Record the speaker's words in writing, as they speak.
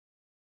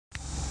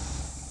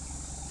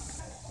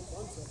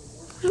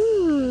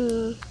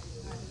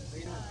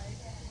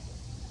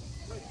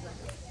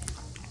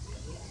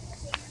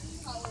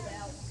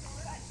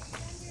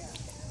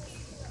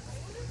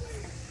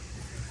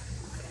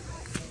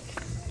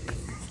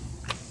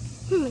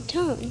My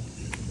tongue.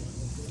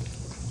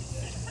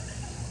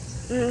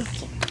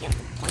 It's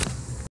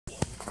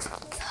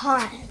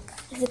hot.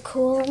 Is it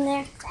cool in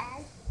there?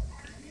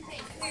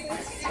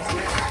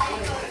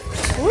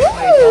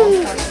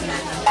 Woo!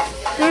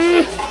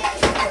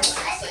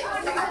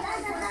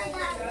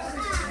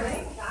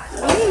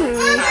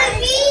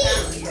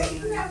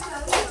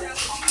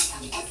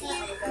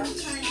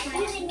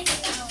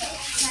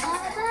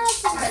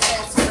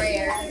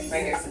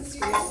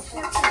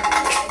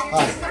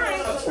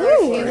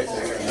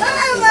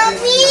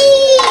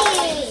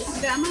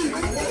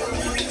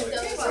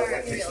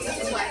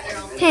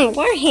 Hey,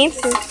 what are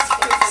hamsters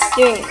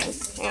doing this?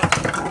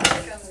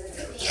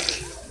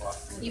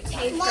 You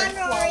paid for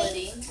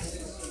quality.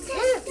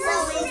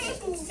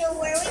 So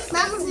where we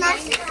Mama's not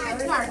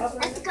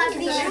let's go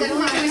see the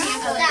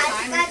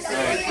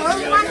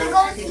we want to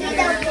go see the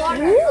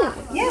water.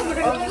 Yeah, we're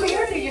gonna go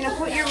here. You're gonna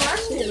put your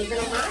rush in. You're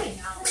gonna ride.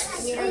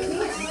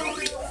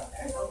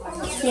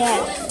 Yeah,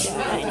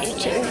 I need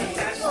to.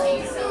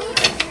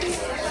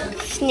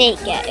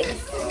 Snake egg.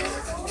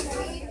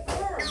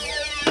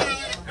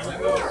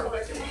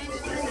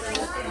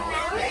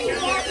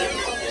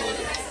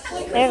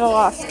 There's a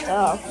lot of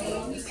stuff.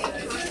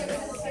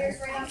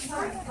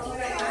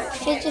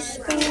 Fidget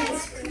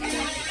spinners.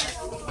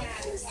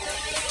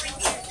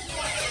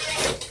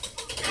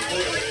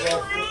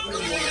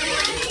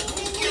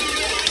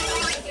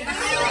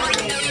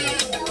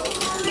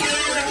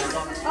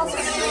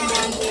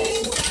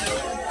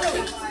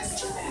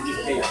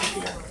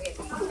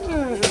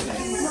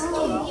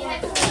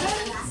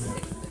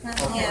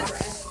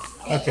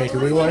 Okay, do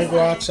we want to go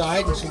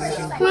outside and see if we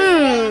can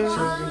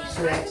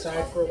sit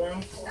outside for a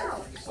while?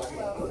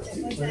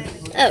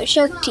 Oh,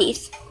 shark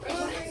teeth.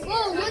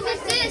 Whoa, look at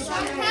this.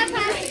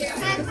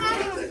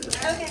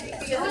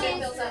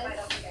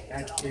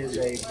 That is a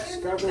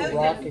Discover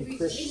Rock and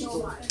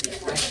Crystal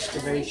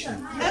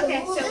excavation.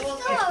 Okay, so we'll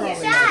Go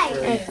outside. Oh,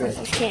 this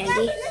is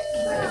candy.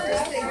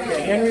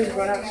 Okay, Henry, we're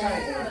going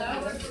outside.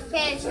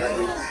 Okay.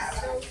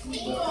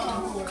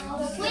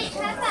 Wait,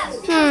 Papa.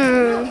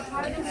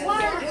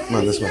 Come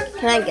on, this one.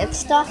 Can I get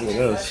stuff? Look at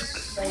those.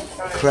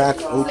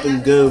 Crack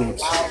open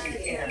godes.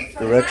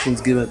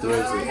 Directions given at the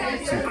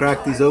right. So you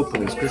crack these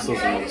open, these crystals,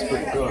 and it's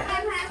pretty cool.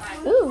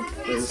 Ooh.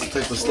 This is the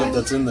type of stuff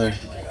that's in there.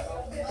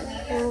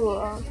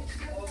 Ooh.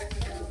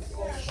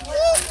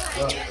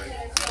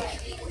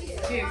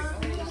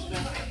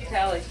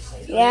 Kelly.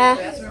 Yeah.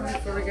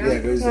 Before we go. Yeah,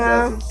 go to the No.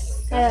 bathroom.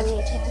 I don't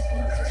need to.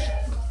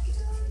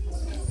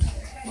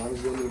 Mom's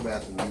going to the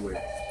bathroom. You wait.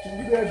 She'll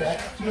be right back.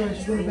 She's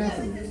going to the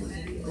bathroom.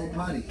 Go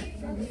potty.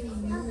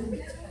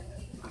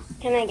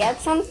 Can I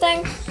get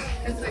something?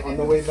 On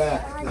the way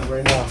back.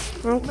 Right now.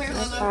 Okay,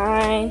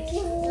 fine.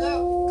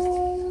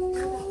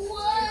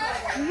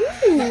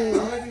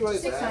 I'll be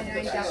right back.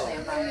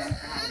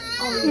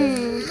 Look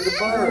at the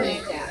bird.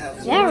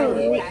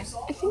 Very. I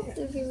think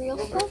these are real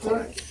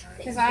pheasants.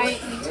 Because I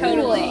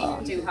totally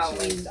do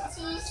Halloween stuff.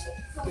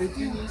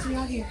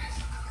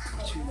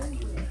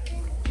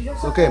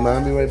 It's okay, Mom.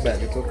 I'll be right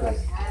back. It's okay.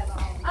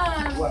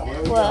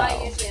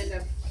 Whoa.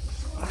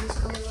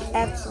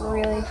 That's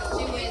really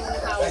cool.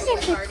 This is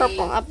actually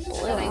purple, not blue.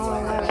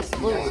 Oh, that is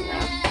blue.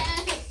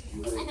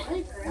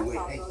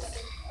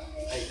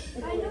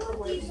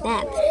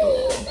 That's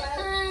blue.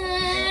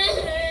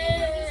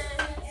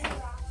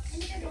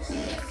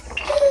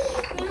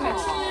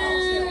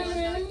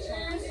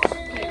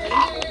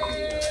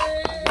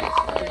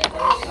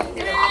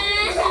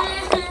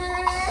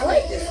 I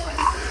like this one.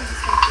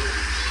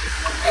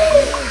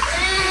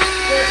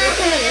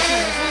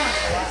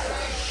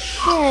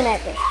 And I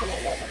think I'm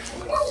gonna go.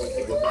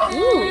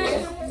 Ooh.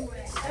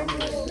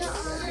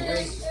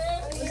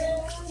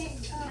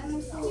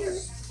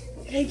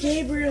 Hey,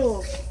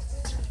 Gabriel.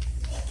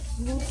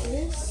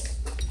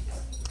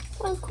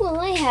 Oh, cool.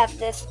 I have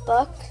this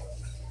book.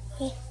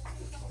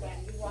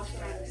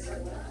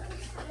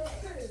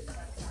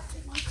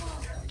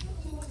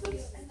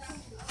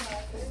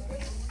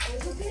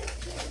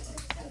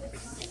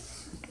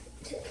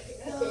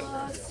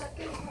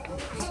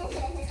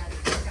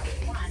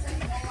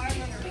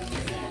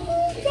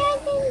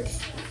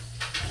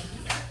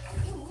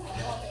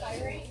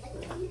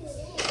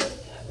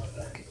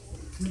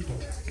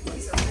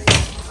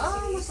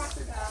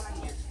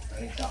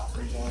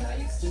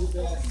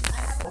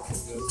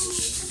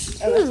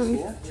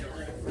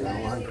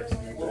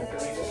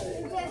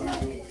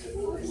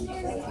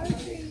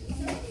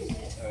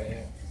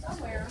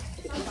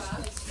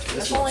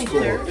 This one's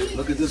cool.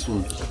 Look at this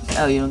one.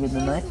 Oh, you don't get the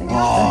knife?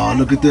 Oh,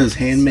 look at this.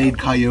 Handmade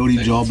coyote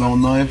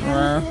jawbone knife.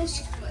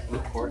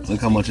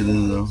 Look how much it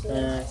is, though.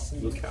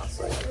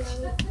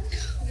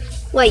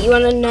 Wait, you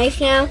want a knife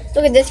now?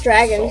 Look at this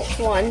dragon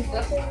one.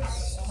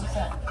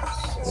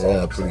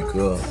 Yeah, pretty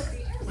cool.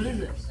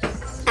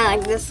 I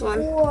like this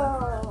one.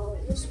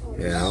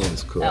 Yeah, that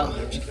one's cool.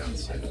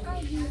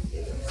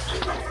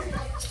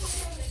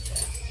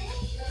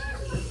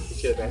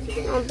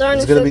 Oh, darn,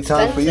 It's gonna so be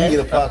time for you to expensive. get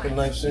a pocket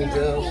knife soon,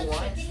 Joe.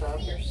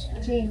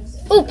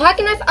 Oh,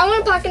 pocket knife. I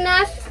want a pocket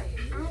knife.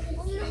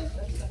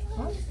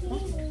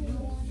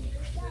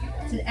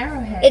 It's an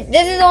arrowhead.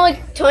 This is only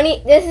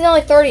 $20. This is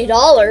only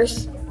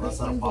 $30. That's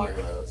not a pocket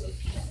knife.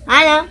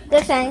 I know.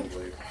 Just saying.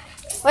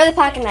 Where's the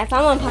pocket knife?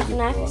 I want a pocket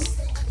knife.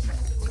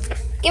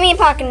 Give me a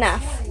pocket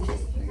knife.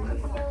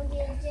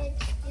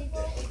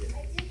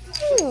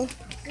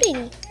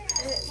 Pretty.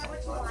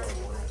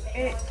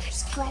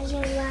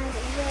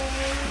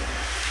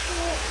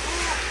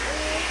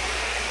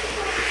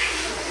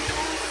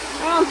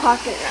 I want a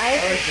pocket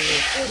knife.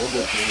 We'll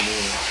get to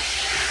it.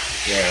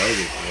 Yeah, I'll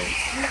get to it.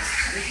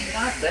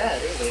 Not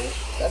bad either.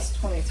 That's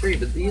 23,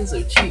 but these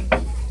are cheap.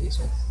 These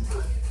ones.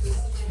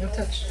 No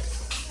touch.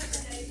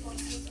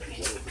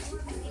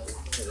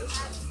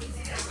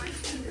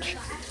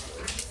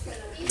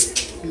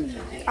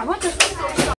 I want this.